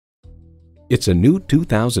It's a new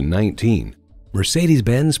 2019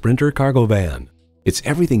 Mercedes-Benz Sprinter cargo van. It's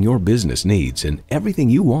everything your business needs and everything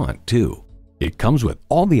you want, too. It comes with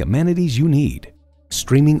all the amenities you need: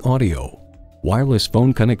 streaming audio, wireless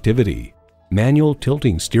phone connectivity, manual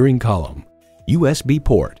tilting steering column, USB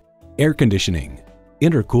port, air conditioning,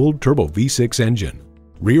 intercooled turbo V6 engine,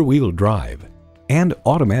 rear-wheel drive, and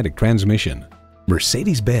automatic transmission.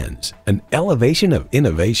 Mercedes-Benz, an elevation of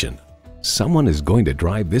innovation. Someone is going to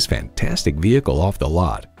drive this fantastic vehicle off the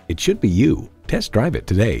lot. It should be you. Test drive it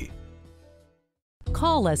today.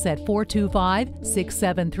 Call us at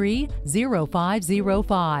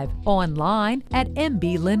 425-673-0505, online at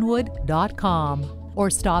mblynnwood.com,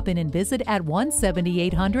 or stop in and visit at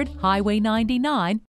 17800 Highway 99,